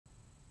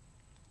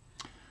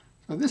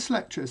So this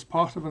lecture is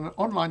part of an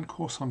online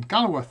course on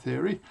Galois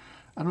theory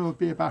and will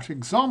be about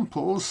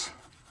examples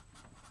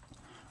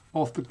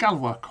of the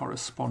Galois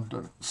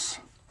correspondence.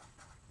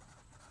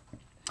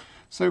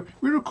 So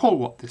we recall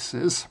what this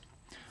is.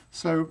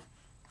 So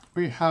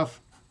we have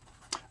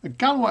a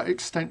Galois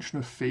extension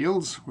of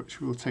fields,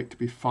 which we will take to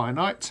be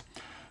finite.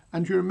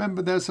 And you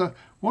remember there's a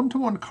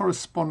one-to-one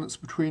correspondence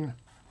between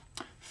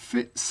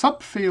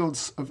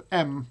subfields of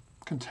M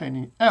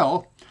containing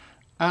L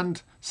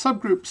and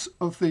subgroups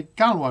of the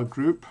Galois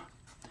group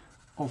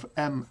of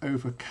M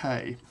over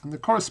K. And the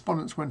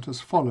correspondence went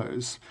as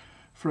follows.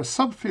 For a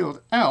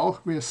subfield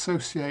L, we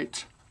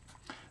associate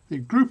the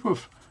group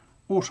of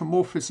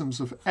automorphisms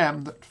of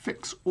M that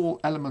fix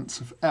all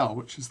elements of L,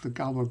 which is the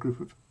Galois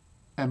group of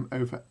M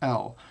over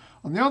L.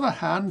 On the other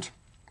hand,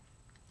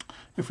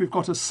 if we've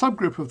got a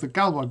subgroup of the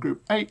Galois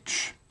group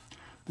H,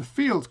 the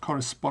field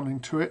corresponding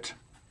to it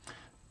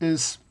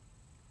is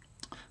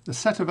the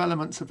set of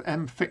elements of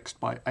M fixed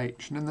by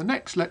H. And in the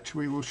next lecture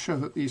we will show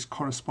that these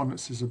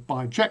correspondences are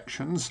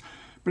bijections,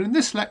 but in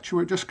this lecture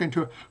we're just going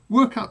to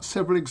work out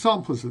several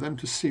examples of them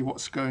to see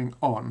what's going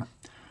on.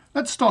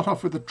 Let's start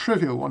off with a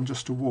trivial one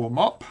just to warm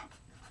up.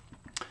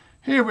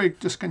 Here we're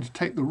just going to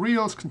take the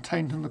reals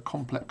contained in the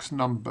complex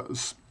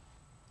numbers.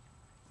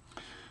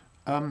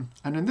 And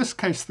in this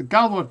case the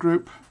Galois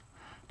group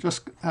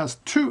just has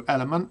two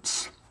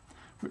elements,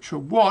 which are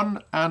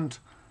 1 and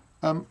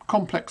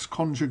complex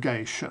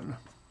conjugation.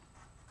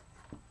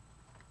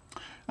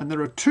 And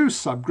there are two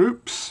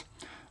subgroups,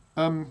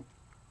 and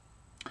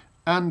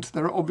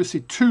there are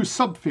obviously two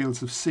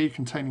subfields of C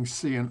containing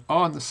C and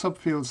R, and the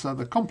subfields are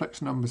the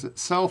complex numbers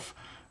itself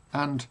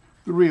and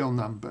the real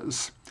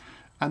numbers.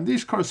 And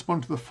these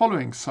correspond to the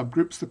following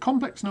subgroups. The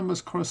complex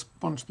numbers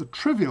correspond to the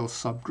trivial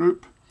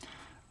subgroup,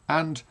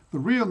 and the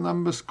real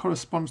numbers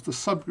correspond to the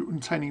subgroup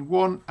containing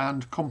 1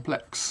 and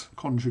complex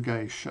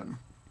conjugation.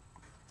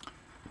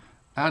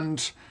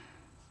 And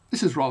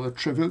this is rather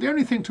trivial. The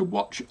only thing to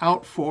watch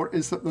out for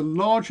is that the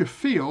larger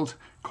field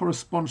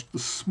corresponds to the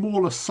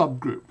smaller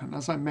subgroup. And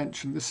as I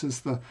mentioned, this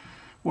is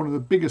one of the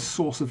biggest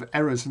source of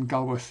errors in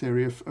Galois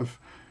theory of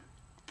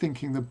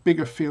thinking the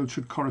bigger field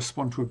should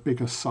correspond to a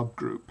bigger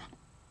subgroup.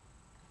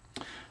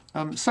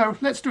 So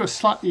let's do a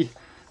slightly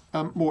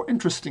more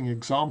interesting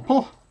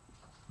example.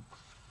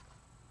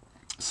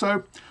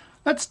 So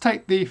let's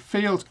take the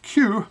field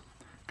Q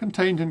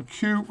contained in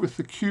Q with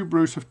the cube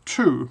root of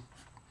 2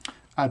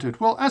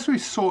 added. Well, as we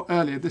saw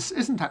earlier, this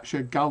isn't actually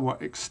a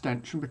Galois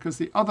extension because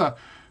the other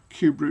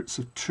cube roots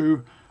of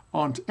 2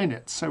 aren't in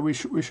it. So we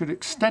should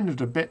extend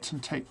it a bit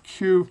and take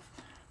Q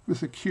with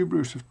the cube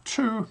root of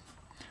 2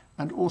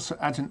 and also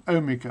add an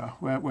omega,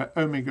 where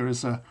omega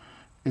is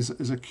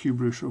a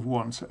cube root of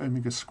 1. So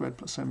omega squared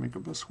plus omega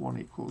plus 1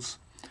 equals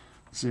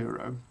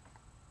 0.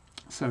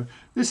 So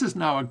this is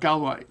now a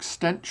Galois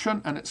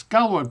extension, and its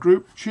Galois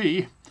group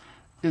G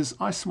is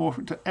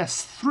isomorphic to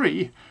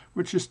S3,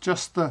 which is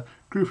just the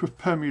group of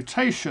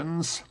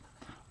permutations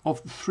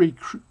of the three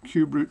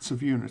cube roots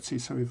of unity.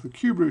 So we have the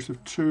cube root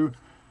of 2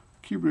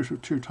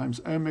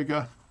 times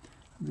omega,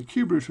 and the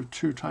cube root of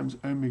 2 times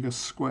omega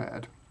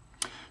squared.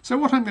 So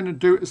what I'm going to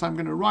do is I'm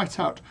going to write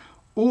out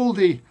all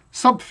the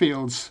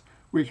subfields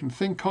we can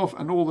think of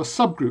and all the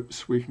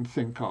subgroups we can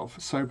think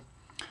of. So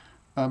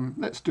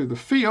let's do the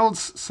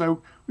fields.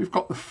 So we've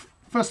got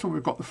first one,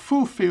 we've got the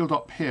full field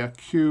up here,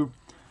 Q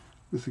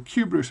with the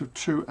cube root of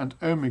 2 and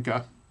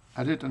omega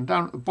added, and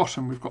down at the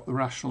bottom we've got the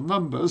rational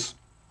numbers.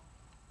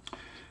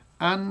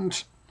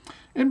 And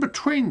in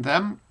between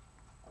them,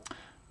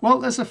 well,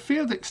 there's a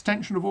field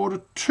extension of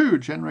order 2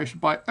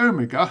 generated by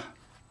omega,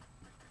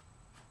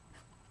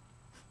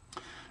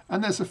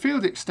 and there's a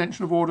field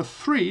extension of order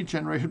 3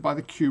 generated by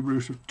the cube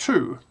root of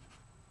 2.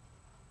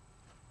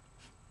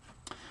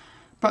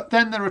 But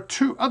then there are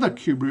two other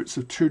cube roots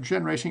of 2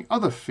 generating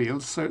other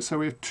fields, so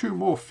we have two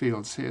more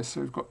fields here. So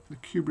we've got the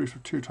cube root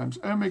of 2 times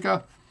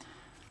omega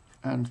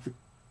and the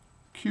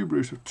cube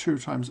root of 2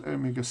 times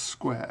omega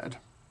squared.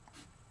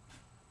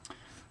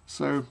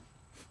 So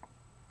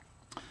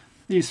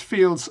these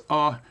fields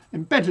are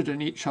embedded in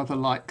each other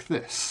like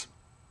this.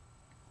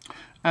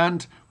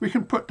 And we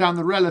can put down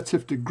the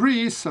relative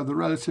degrees. So the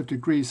relative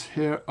degrees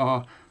here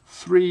are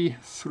 3,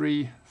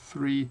 3,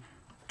 3,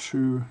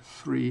 2,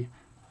 3,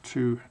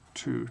 2,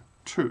 2,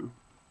 2.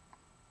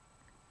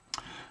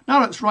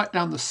 Now let's write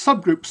down the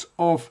subgroups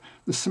of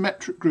the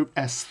symmetric group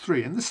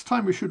S3. And this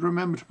time we should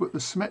remember to put the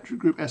symmetric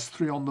group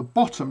S3 on the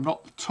bottom,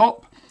 not the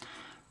top.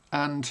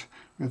 And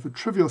we have a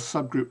trivial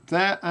subgroup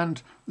there.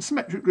 And the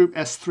symmetric group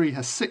S3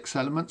 has 6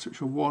 elements,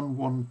 which are 1,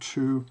 1,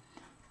 2,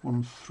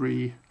 1,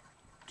 3,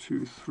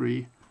 2,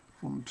 3,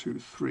 1, 2,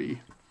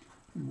 3,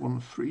 and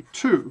 1, 3,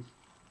 2.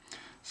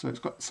 So it's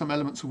got some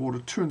elements of order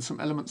 2 and some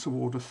elements of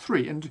order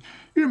 3. And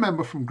you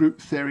remember from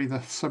group theory the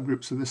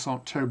subgroups of this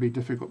aren't terribly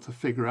difficult to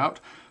figure out.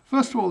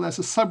 First of all, there's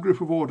a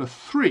subgroup of order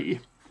 3,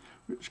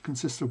 which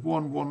consists of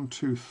 1, 1,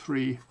 2,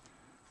 3,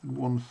 and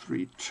 1,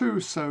 3, 2.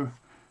 So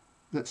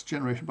that's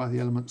generated by the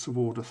elements of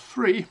order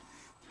 3.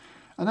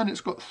 And then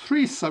it's got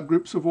 3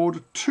 subgroups of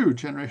order 2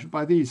 generated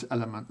by these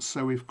elements.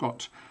 So we've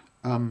got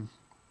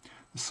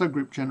the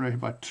subgroup generated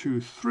by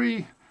 2,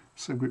 3,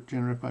 subgroup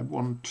generated by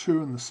 1,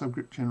 2, and the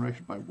subgroup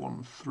generated by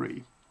 1,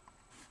 3.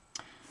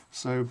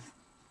 So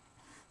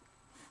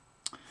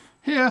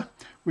here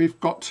we've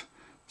got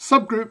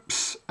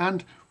subgroups,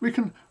 and we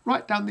can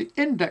write down the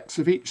index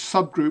of each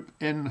subgroup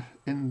in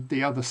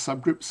the other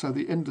subgroup. So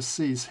the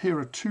indices here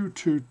are 2,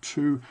 2,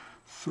 2,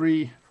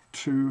 3,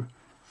 2,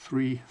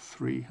 3,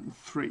 3, and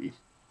 3.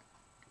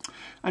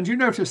 And you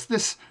notice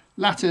this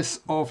lattice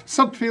of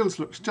subfields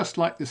looks just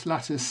like this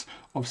lattice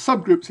of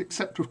subgroups,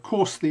 except of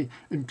course the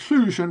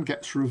inclusion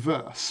gets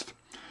reversed.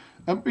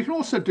 We can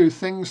also do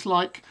things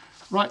like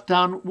write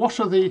down what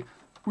are the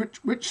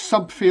which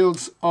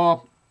subfields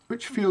are,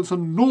 which fields are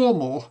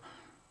normal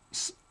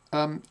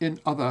in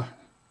other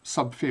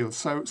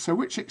subfields. So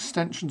which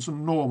extensions are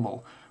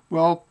normal?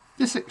 Well,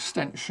 this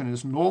extension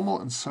is normal,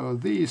 and so are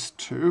these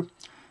two.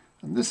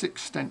 And this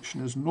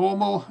extension is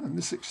normal, and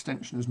this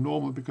extension is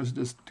normal because it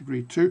is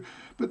degree 2.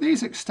 But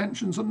these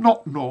extensions are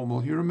not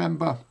normal. You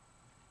remember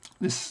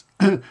this,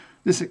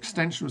 this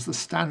extension was the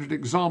standard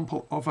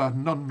example of a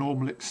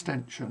non-normal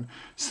extension.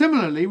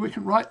 Similarly, we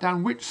can write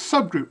down which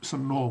subgroups are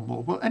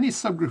normal. Well, any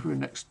subgroup of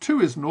index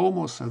 2 is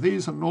normal, so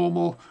these are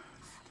normal,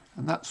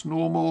 and that's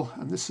normal,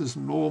 and this is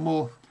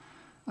normal.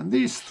 And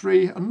these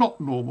 3 are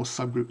not normal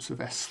subgroups of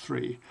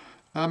S3.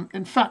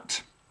 In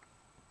fact,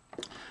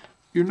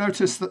 you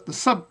notice that the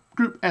subgroup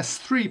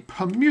S3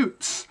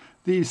 permutes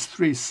these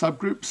 3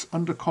 subgroups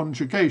under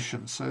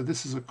conjugation. So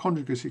this is a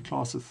conjugacy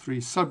class of 3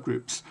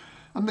 subgroups.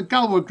 And the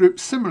Galois group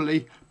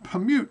similarly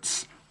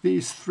permutes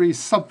these 3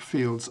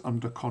 subfields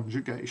under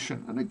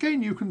conjugation. And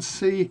again, you can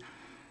see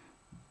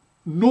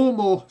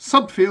normal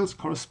subfields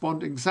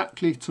correspond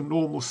exactly to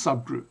normal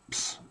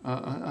subgroups.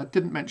 I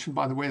didn't mention,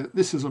 by the way, that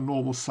this is a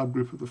normal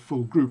subgroup of the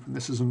full group, and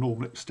this is a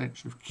normal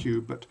extension of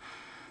Q, but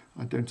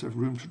I don't have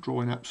room to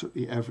draw in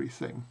absolutely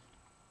everything.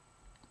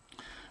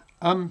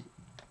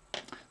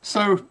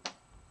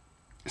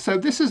 So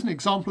this is an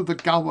example of the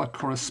Galois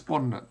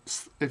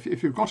correspondence. If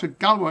you've got a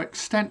Galois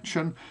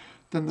extension,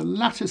 then the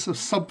lattice of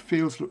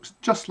subfields looks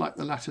just like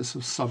the lattice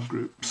of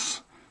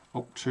subgroups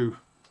up to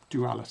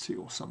duality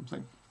or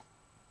something.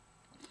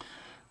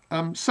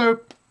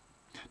 So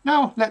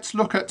now let's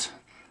look at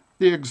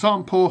the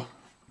example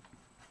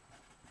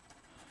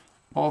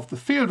of the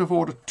field of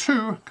order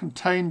 2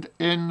 contained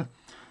in,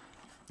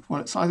 well,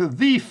 it's either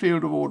the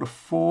field of order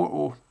 4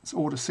 or it's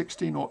order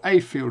 16, or a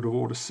field of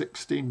order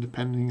 16,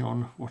 depending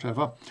on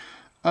whatever.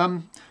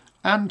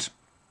 And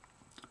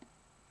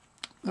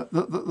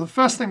the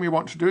first thing we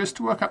want to do is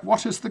to work out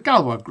what is the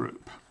Galois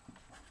group.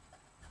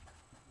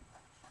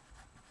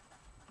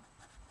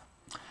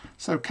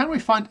 So can we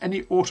find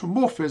any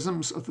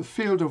automorphisms of the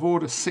field of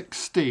order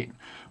 16?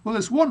 Well,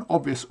 there's one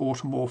obvious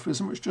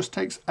automorphism, which just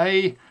takes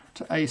a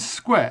to a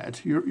squared.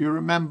 You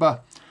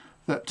remember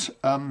that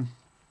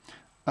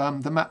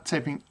the map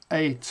taping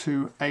a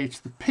to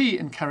the p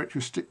in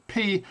characteristic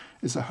p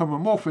is a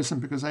homomorphism,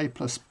 because a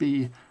plus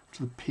b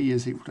to the p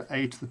is equal to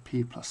a to the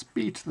p plus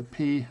b to the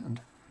p,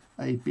 and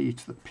ab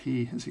to the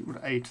p is equal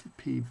to a to the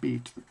p, b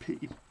to the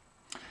p.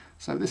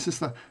 So this is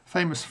the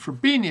famous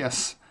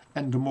Frobenius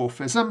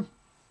endomorphism,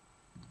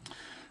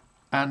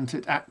 and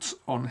it acts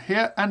on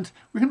here. And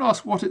we can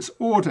ask what its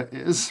order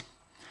is.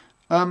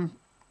 Well,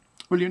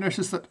 you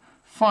notice that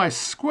phi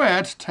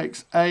squared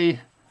takes a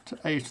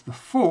to the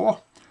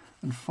 4,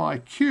 and phi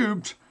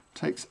cubed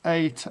takes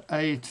a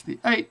to the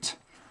 8,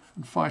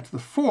 and phi to the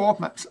 4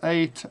 maps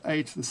a to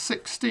the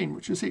 16,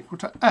 which is equal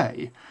to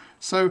a.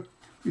 So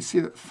we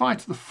see that phi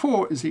to the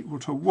 4 is equal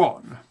to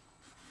 1.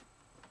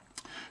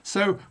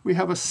 So we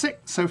have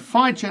so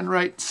phi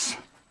generates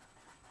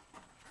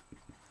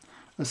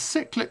a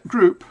cyclic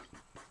group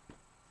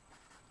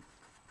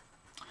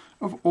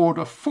of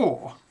order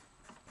 4.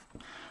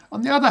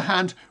 On the other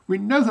hand, we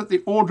know that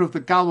the order of the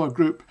Galois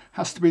group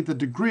has to be the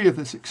degree of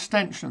this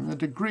extension. The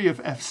degree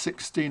of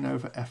F16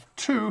 over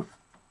F2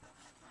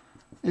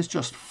 is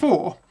just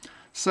 4.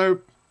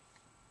 So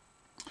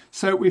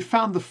we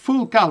found the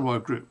full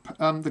Galois group.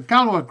 The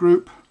Galois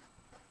group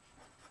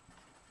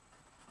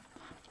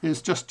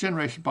is just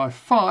generated by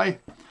phi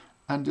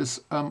and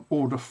is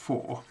order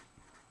 4.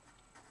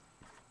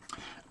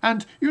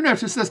 And you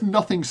notice there's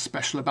nothing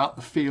special about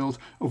the field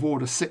of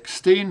order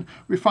 16.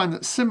 We find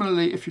that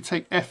similarly, if you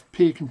take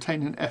Fp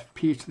contained in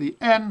Fp to the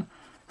n,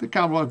 the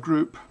Galois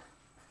group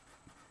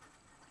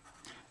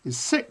is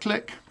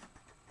cyclic,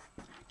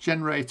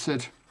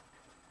 generated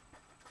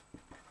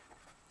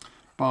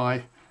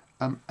by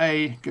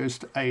a goes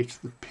to a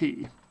to the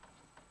p.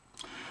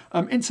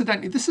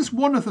 Incidentally, this is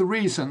one of the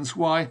reasons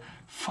why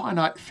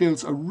finite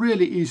fields are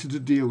really easy to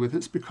deal with.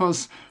 It's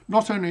because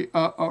not only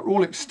are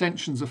all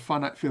extensions of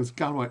finite fields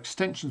Galois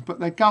extensions, but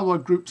their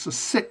Galois groups are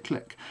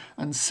cyclic,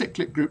 and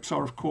cyclic groups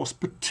are, of course,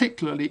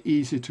 particularly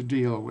easy to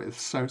deal with.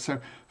 So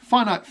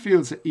finite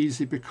fields are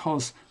easy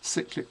because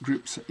cyclic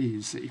groups are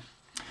easy.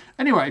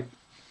 Anyway,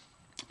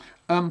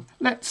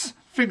 let's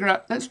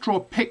draw a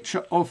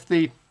picture of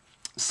the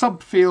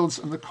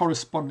subfields and the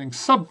corresponding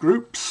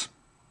subgroups.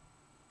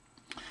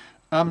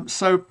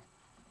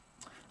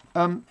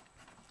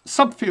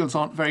 subfields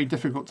aren't very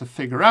difficult to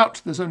figure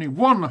out. There's only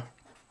one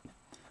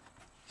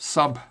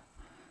subfield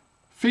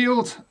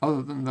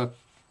other than the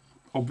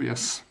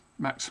obvious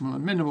maximal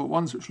and minimal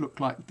ones, which look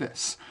like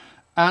this.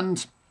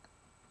 And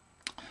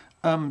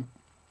the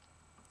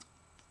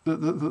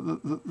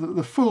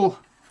full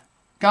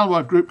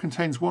Galois group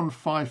contains 1,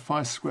 5,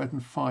 5 squared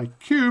and 5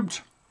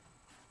 cubed.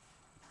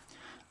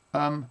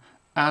 And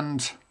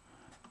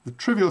the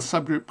trivial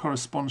subgroup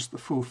corresponds to the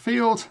full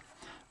field.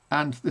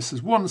 And this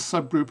is one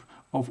subgroup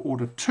of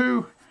order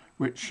 2,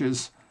 which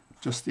is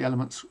just the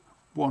elements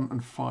 1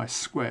 and 5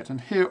 squared. And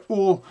here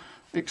all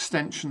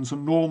extensions are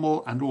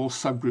normal and all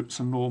subgroups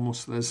are normal,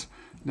 so there's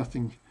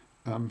nothing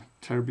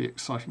terribly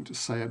exciting to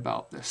say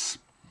about this.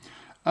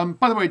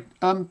 By the way,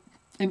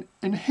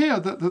 in here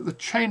the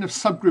chain of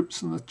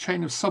subgroups and the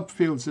chain of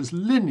subfields is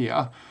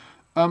linear.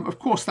 Of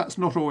course, that's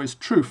not always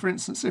true. For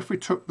instance, if we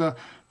took the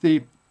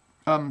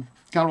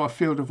Galois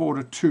field of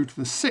order 2 to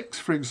the 6,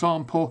 for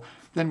example,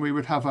 then we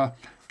would have a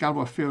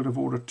Galois field of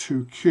order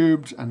 2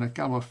 cubed and a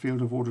Galois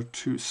field of order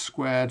 2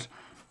 squared,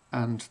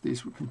 and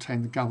these would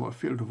contain the Galois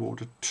field of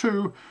order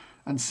 2.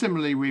 And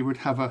similarly, we would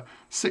have a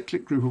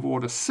cyclic group of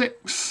order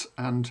 6,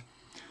 and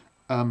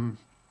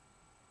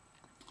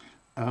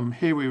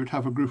here we would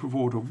have a group of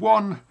order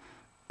 1,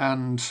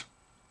 and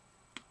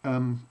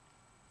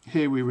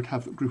here we would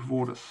have a group of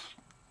order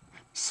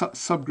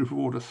subgroup of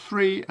order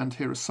 3, and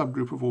here a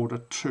subgroup of order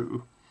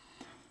 2.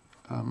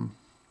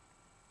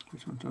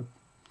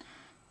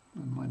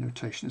 My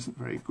notation isn't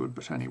very good,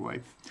 but anyway.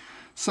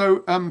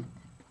 So,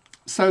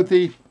 so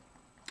the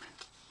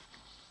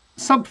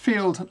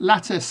subfield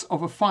lattice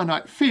of a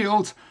finite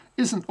field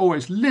isn't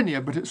always linear,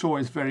 but it's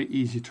always very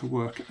easy to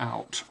work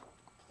out.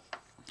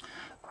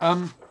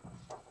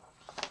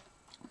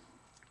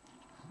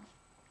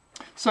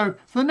 So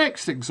for the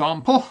next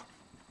example,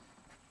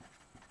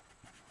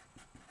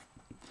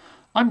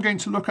 I'm going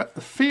to look at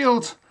the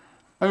field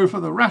over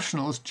the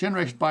rationals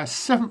generated by a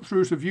 7th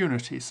root of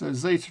unity. So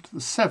zeta to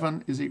the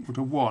 7 is equal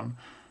to 1,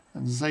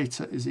 and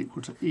zeta is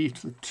equal to e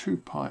to the 2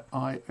 pi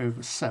I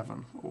over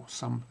 7, or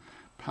some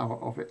power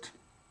of it.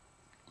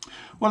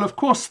 Well, of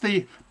course,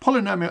 the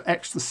polynomial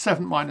x to the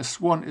 7 minus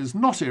 1 is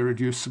not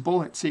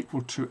irreducible. It's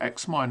equal to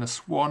x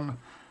minus 1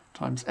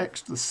 times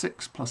x to the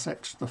 6 plus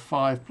x to the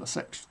 5 plus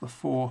x to the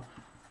 4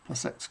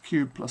 plus x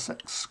cubed plus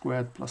x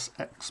squared plus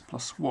x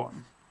plus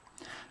 1.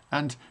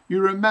 And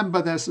you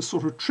remember there's a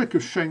sort of trick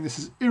of showing this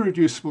is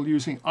irreducible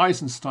using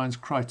Eisenstein's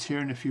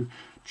criterion if you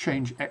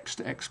change x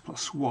to x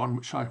plus 1,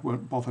 which I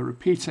won't bother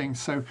repeating.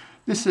 So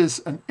this is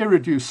an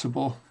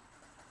irreducible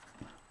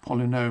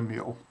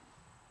polynomial.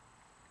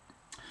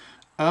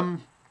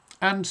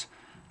 And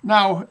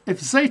now if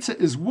zeta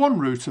is one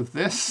root of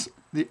this,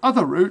 the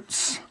other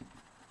roots,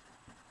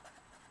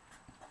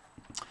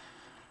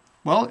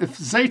 well, if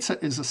zeta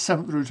is a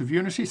 7th root of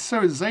unity,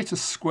 so is zeta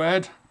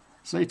squared,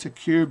 zeta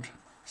cubed,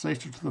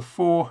 zeta to the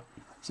 4,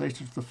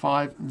 zeta to the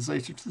 5, and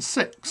zeta to the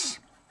 6.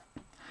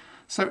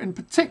 So in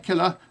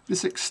particular,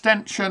 this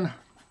extension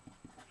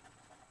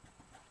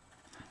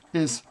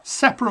is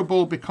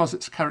separable because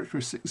it's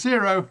characteristic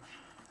 0,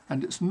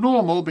 and it's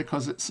normal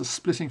because it's a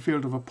splitting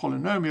field of a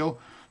polynomial,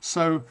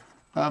 so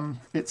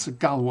it's a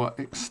Galois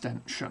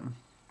extension.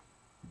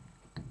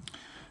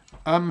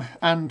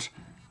 And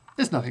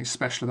there's nothing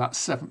special about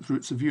 7th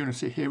roots of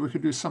unity here. We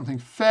could do something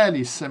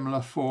fairly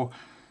similar for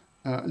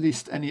at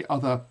least any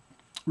other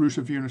root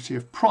of unity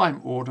of prime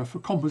order. For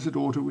composite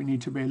order, we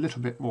need to be a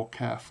little bit more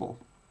careful.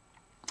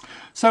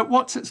 So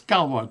what's its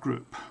Galois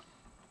group?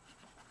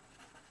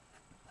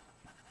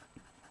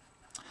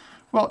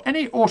 Well,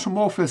 any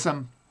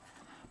automorphism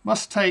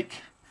must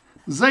take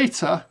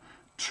zeta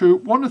to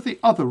one of the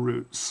other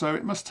roots. So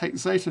it must take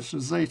zeta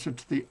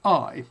to the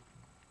I,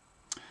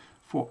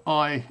 for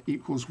I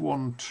equals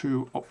 1,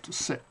 2, up to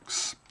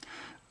 6.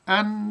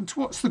 And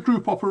what's the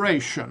group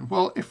operation?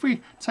 Well, if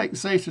we take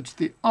zeta to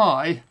the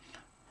I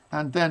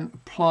and then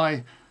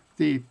apply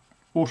the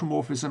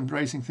automorphism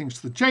raising things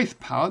to the jth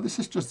power, this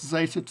is just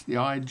zeta to the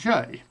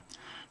ij.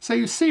 So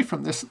you see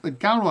from this that the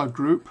Galois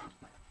group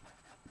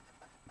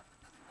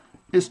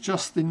is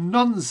just the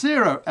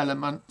non-zero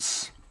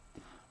elements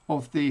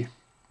of the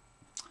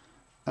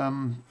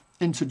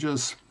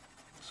integers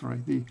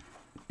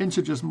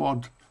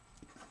mod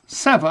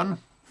 7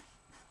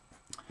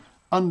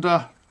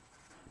 under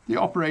the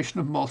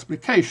operation of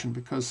multiplication,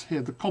 because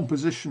here the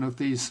composition of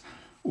these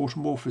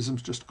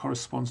automorphisms just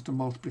corresponds to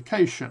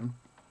multiplication.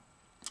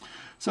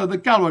 So the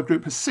Galois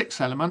group has 6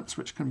 elements,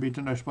 which can be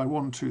denoted by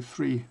 1, 2,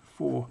 3,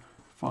 4,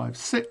 5,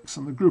 6,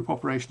 and the group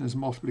operation is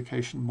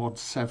multiplication mod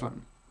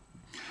 7.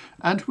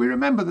 And we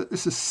remember that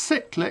this is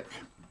cyclic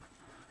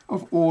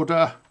of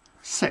order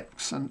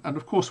 6, and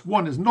of course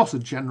 1 is not a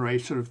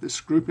generator of this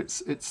group,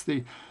 it's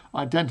the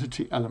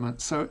identity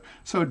element. So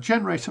a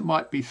generator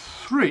might be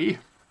 3,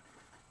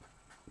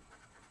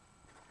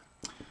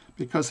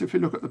 because if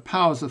you look at the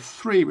powers of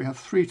 3, we have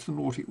 3 to the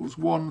 0 equals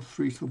 1,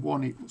 3 to the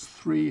 1 equals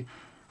 3,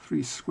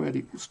 3 squared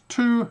equals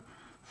 2,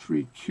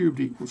 3 cubed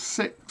equals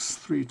 6,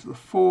 3 to the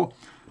 4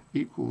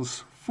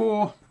 equals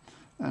 4,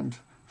 and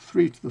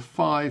 3 to the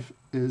 5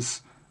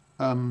 is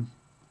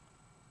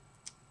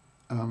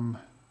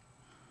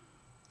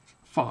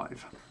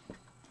 5.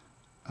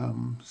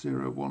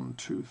 0, 1,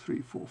 2,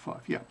 3, 4,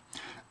 5. Yeah.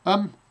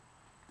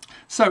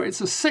 So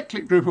it's a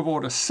cyclic group of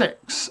order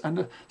 6, and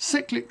a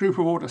cyclic group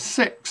of order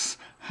 6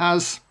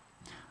 has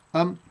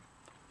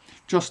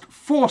just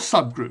 4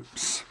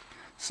 subgroups.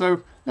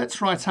 So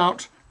let's write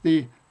out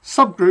the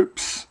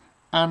subgroups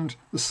and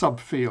the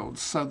subfields.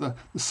 So the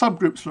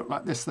subgroups look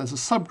like this. There's a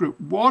subgroup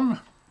 1,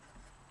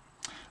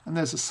 and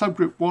there's a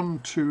subgroup 1,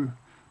 2,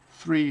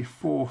 3,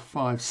 4,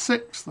 5,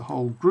 6, the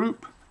whole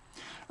group.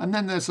 And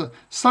then there's a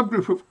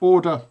subgroup of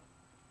order,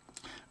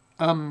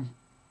 there's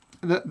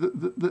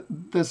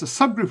a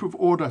subgroup of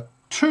order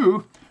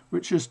 2,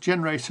 which is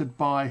generated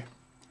by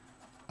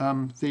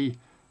the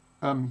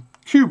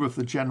cube of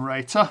the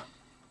generator.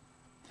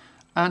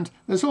 And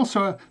there's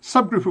also a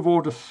subgroup of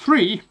order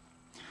 3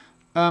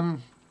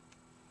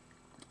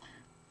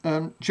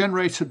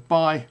 generated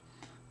by,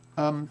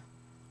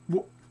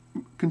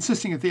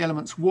 consisting of the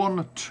elements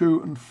 1,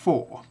 2, and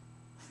 4.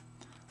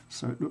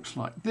 So it looks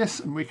like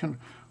this, and we can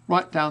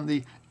write down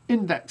the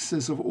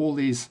indexes of all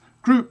these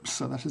groups.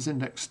 So that is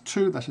index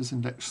 2, that is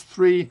index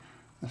 3,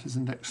 that is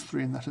index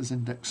 3, and that is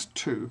index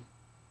 2.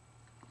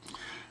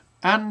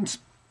 And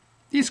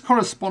these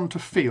correspond to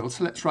fields.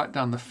 So let's write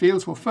down the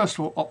fields. Well, first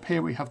of all, up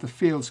here we have the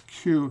fields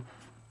Q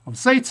of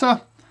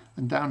zeta,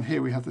 and down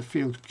here we have the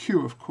field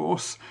Q, of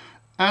course.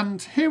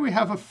 And here we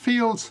have a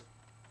field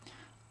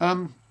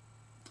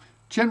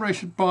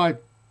generated by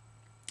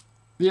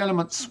the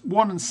elements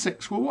 1 and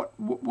 6. Well,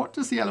 what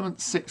does the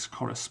element 6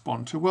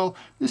 correspond to? Well,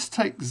 this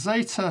takes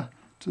zeta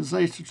to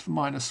zeta to the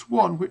minus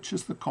 1, which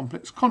is the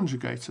complex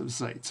conjugate of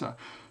zeta.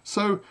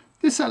 So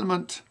this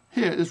element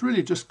here is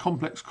really just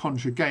complex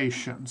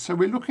conjugation. So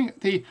we're looking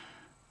at the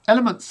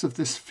elements of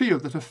this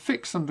field that are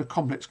fixed under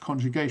complex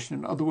conjugation,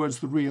 in other words,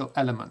 the real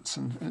elements.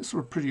 And it's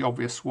sort of pretty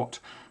obvious what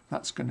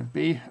that's going to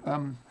be.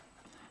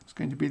 It's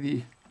going to be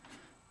the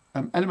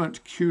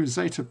element q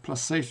zeta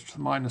plus zeta to the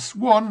minus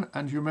 1,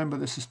 and you remember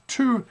this is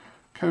 2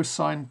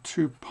 cosine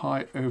 2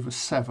 pi over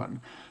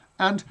 7.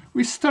 And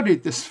we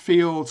studied this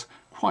field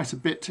quite a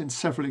bit in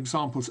several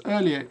examples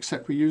earlier,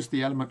 except we used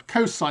the element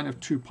cosine of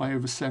 2 pi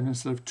over 7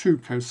 instead of 2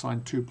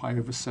 cosine 2 pi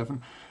over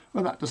 7.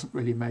 Well, that doesn't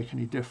really make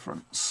any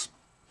difference.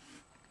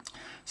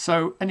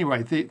 So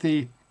anyway,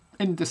 the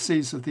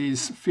indices of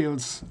these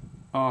fields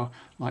are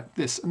like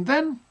this. And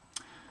then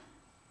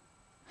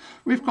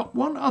we've got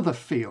one other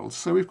field.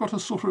 So we've got a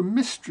sort of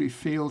mystery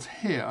field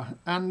here.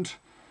 And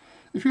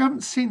if you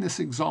haven't seen this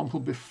example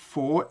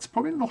before, it's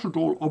probably not at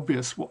all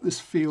obvious what this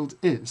field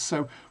is.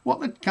 So what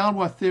the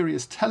Galois theory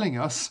is telling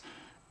us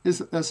is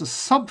that there's a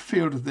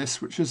subfield of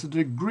this which is a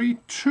degree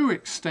 2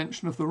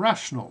 extension of the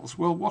rationals.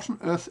 Well, what on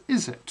earth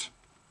is it?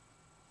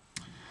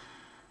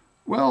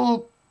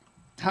 Well,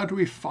 how do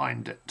we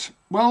find it?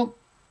 Well,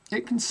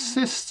 it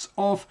consists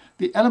of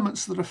the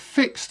elements that are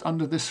fixed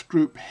under this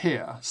group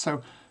here.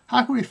 So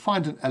how can we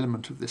find an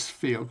element of this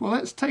field? Well,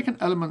 let's take an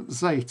element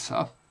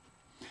zeta,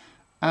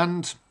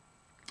 and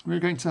we're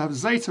going to have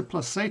zeta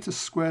plus zeta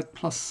squared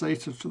plus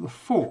zeta to the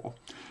 4.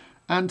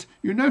 And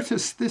you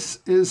notice this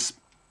is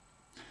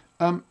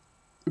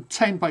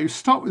obtained by, you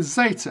start with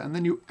zeta and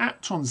then you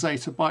act on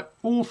zeta by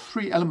all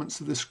 3 elements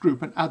of this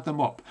group and add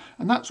them up.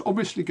 And that's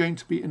obviously going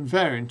to be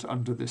invariant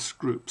under this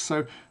group.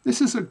 So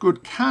this is a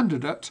good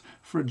candidate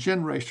for a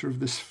generator of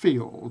this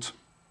field.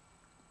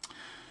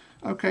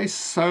 Okay,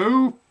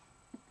 so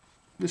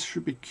this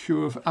should be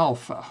Q of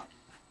alpha.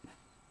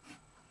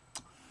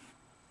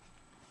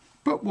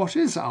 But what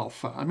is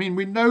alpha? I mean,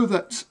 we know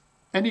that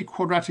any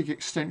quadratic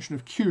extension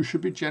of Q should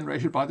be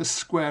generated by the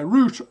square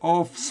root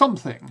of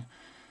something.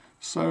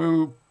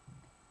 So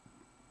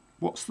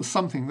what's the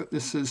something that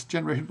this is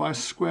generated by a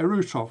square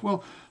root of?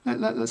 Well,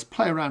 let's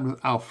play around with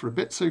alpha a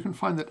bit. So you can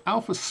find that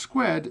alpha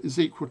squared is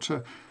equal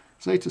to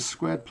zeta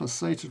squared plus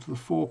zeta to the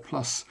 4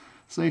 plus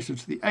zeta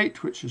to the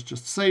 8, which is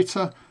just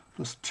zeta,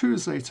 plus 2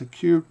 zeta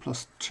cubed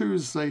plus 2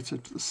 zeta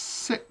to the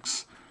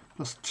 6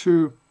 plus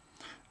 2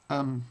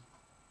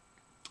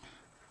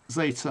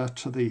 zeta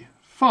to the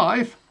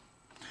 5.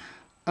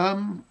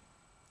 And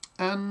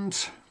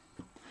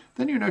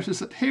then you notice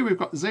that here we've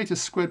got zeta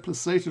squared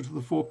plus zeta to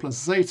the 4 plus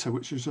zeta,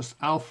 which is just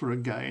alpha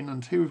again.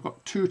 And here we've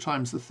got 2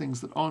 times the things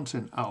that aren't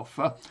in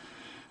alpha.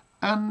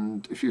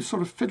 And if you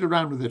sort of fiddle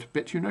around with it a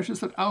bit, you notice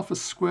that alpha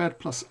squared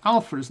plus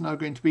alpha is now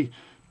going to be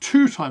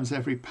 2 times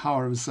every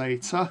power of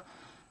zeta,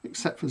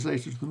 except for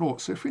zeta to the 0.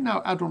 So if we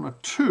now add on a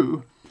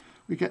 2,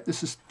 we get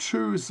this as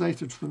 2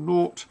 zeta to the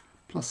 0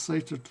 plus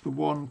zeta to the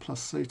 1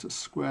 plus zeta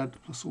squared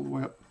plus all the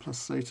way up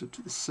plus zeta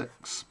to the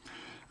 6.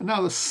 And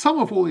now the sum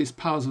of all these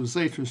powers of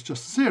zeta is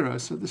just 0,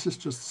 so this is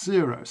just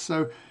 0.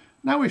 So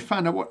now we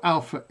found out what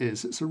alpha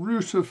is. It's a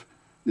root of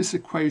this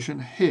equation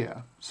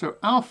here. So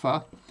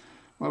alpha,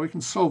 well, we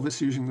can solve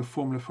this using the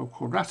formula for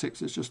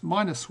quadratics. It's just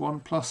minus 1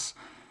 plus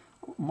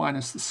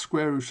minus the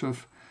square root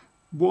of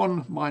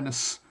 1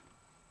 minus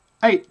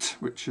 8,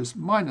 which is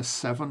minus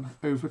 7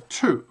 over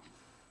 2.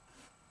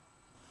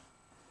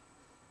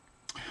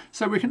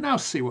 So we can now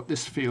see what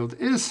this field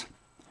is.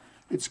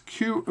 it's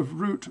q of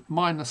root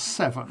minus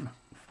 7.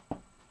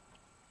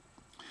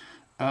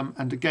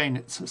 And again,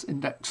 it's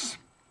index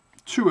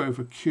 2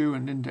 over q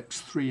and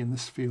index 3 in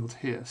this field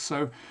here.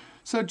 So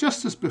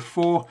just as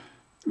before,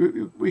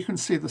 we can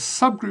see the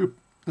subgroup,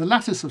 the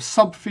lattice of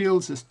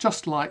subfields is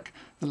just like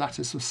the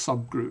lattice of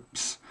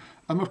subgroups.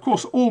 Of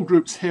course, all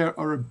groups here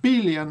are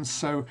abelian,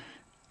 so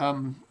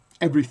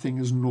everything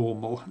is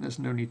normal. There's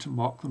no need to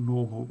mark the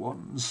normal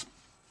ones.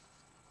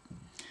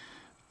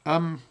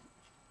 What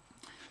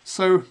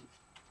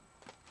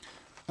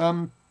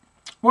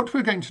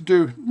we're going to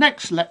do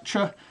next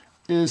lecture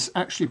is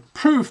actually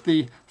prove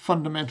the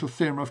fundamental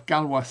theorem of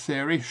Galois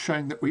theory,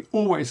 showing that we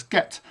always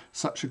get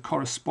such a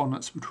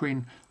correspondence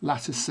between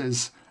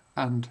lattices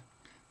and,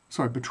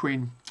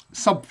 between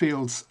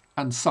subfields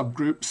and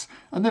subgroups,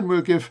 and then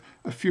we'll give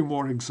a few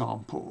more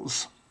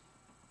examples.